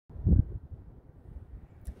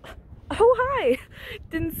Oh, hi!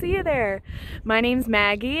 Didn't see you there. My name's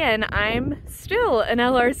Maggie, and I'm still an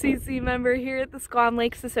LRCC member here at the Squam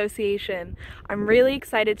Lakes Association. I'm really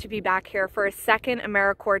excited to be back here for a second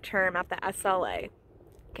AmeriCorps term at the SLA.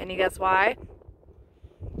 Can you guess why?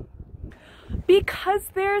 Because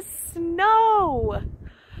there's snow!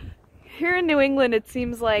 Here in New England, it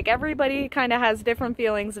seems like everybody kind of has different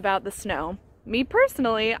feelings about the snow. Me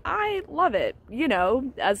personally, I love it, you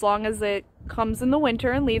know, as long as it comes in the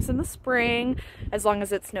winter and leaves in the spring, as long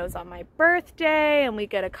as it snows on my birthday and we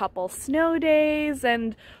get a couple snow days,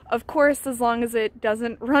 and of course as long as it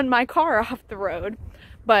doesn't run my car off the road.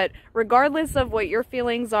 But regardless of what your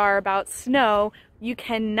feelings are about snow, you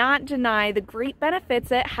cannot deny the great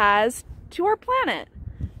benefits it has to our planet.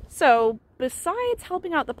 So besides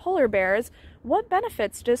helping out the polar bears, what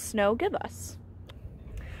benefits does snow give us?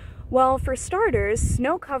 Well, for starters,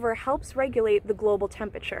 snow cover helps regulate the global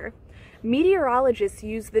temperature. Meteorologists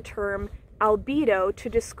use the term albedo to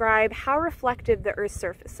describe how reflective the Earth's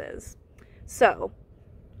surface is. So,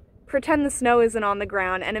 pretend the snow isn't on the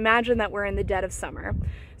ground and imagine that we're in the dead of summer.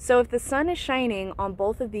 So if the sun is shining on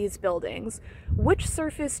both of these buildings, which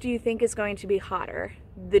surface do you think is going to be hotter?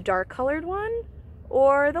 The dark colored one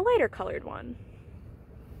or the lighter colored one?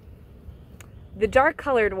 The dark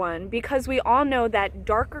colored one, because we all know that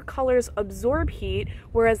darker colors absorb heat,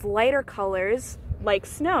 whereas lighter colors, like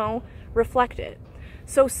snow, reflect it.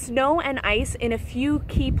 So snow and ice in a few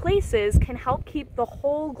key places can help keep the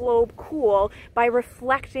whole globe cool by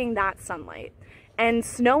reflecting that sunlight. And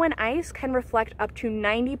snow and ice can reflect up to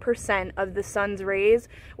 90% of the sun's rays,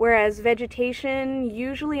 whereas vegetation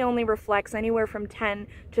usually only reflects anywhere from 10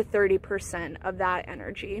 to 30% of that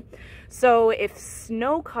energy. So if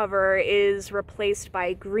snow cover is replaced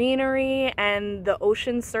by greenery and the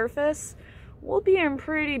ocean surface, we'll be in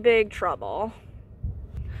pretty big trouble.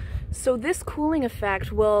 So this cooling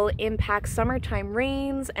effect will impact summertime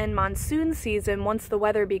rains and monsoon season once the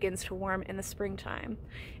weather begins to warm in the springtime.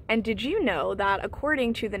 And did you know that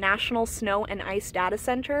according to the National Snow and Ice Data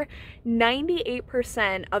Center,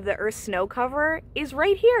 98% of the Earth's snow cover is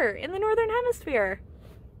right here in the Northern Hemisphere?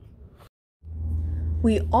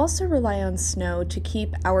 We also rely on snow to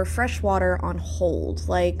keep our fresh water on hold,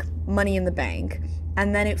 like money in the bank.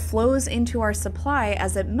 And then it flows into our supply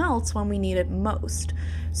as it melts when we need it most.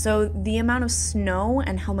 So the amount of snow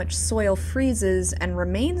and how much soil freezes and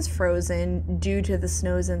remains frozen due to the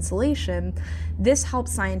snow's insulation, this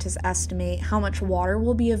helps scientists estimate how much water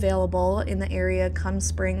will be available in the area come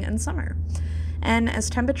spring and summer. And as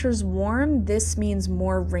temperatures warm, this means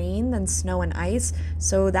more rain than snow and ice,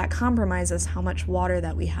 so that compromises how much water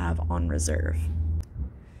that we have on reserve.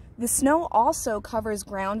 The snow also covers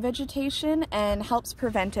ground vegetation and helps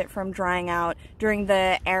prevent it from drying out during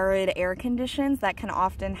the arid air conditions that can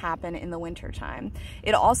often happen in the wintertime.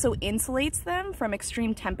 It also insulates them from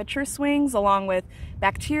extreme temperature swings along with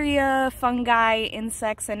bacteria, fungi,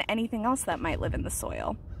 insects, and anything else that might live in the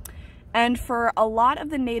soil. And for a lot of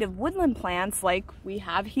the native woodland plants, like we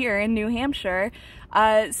have here in New Hampshire,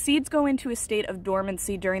 seeds go into a state of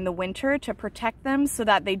dormancy during the winter to protect them so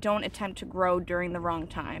that they don't attempt to grow during the wrong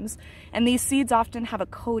times. And these seeds often have a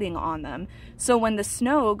coating on them. So when the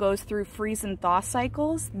snow goes through freeze and thaw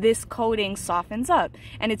cycles, this coating softens up,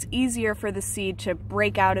 and it's easier for the seed to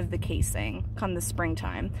break out of the casing come the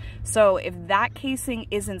springtime. So if that casing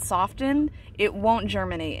isn't softened, it won't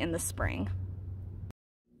germinate in the spring.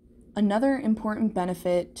 Another important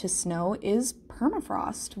benefit to snow is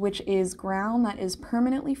permafrost, which is ground that is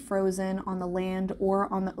permanently frozen on the land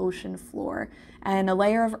or on the ocean floor. And a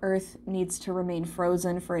layer of earth needs to remain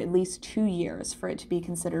frozen for at least 2 years for it to be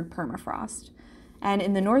considered permafrost. And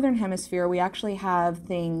in the Northern Hemisphere, we actually have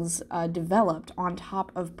things developed on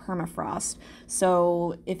top of permafrost.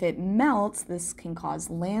 So if it melts, this can cause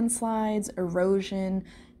landslides, erosion,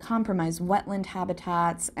 compromise wetland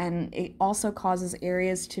habitats, and it also causes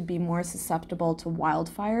areas to be more susceptible to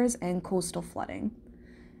wildfires and coastal flooding.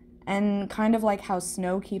 And kind of like how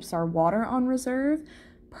snow keeps our water on reserve,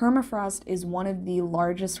 permafrost is one of the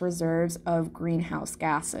largest reserves of greenhouse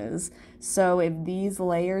gases. So if these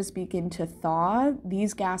layers begin to thaw,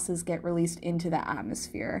 these gases get released into the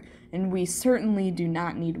atmosphere, and we certainly do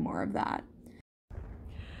not need more of that.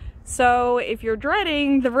 So if you're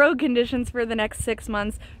dreading the road conditions for the next 6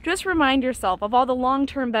 months, just remind yourself of all the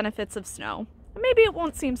long-term benefits of snow. Maybe it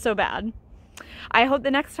won't seem so bad. I hope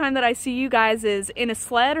the next time that I see you guys is in a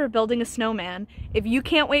sled or building a snowman. If you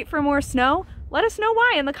can't wait for more snow, let us know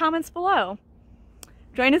why in the comments below.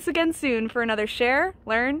 Join us again soon for another Share,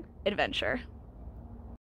 Learn, Adventure.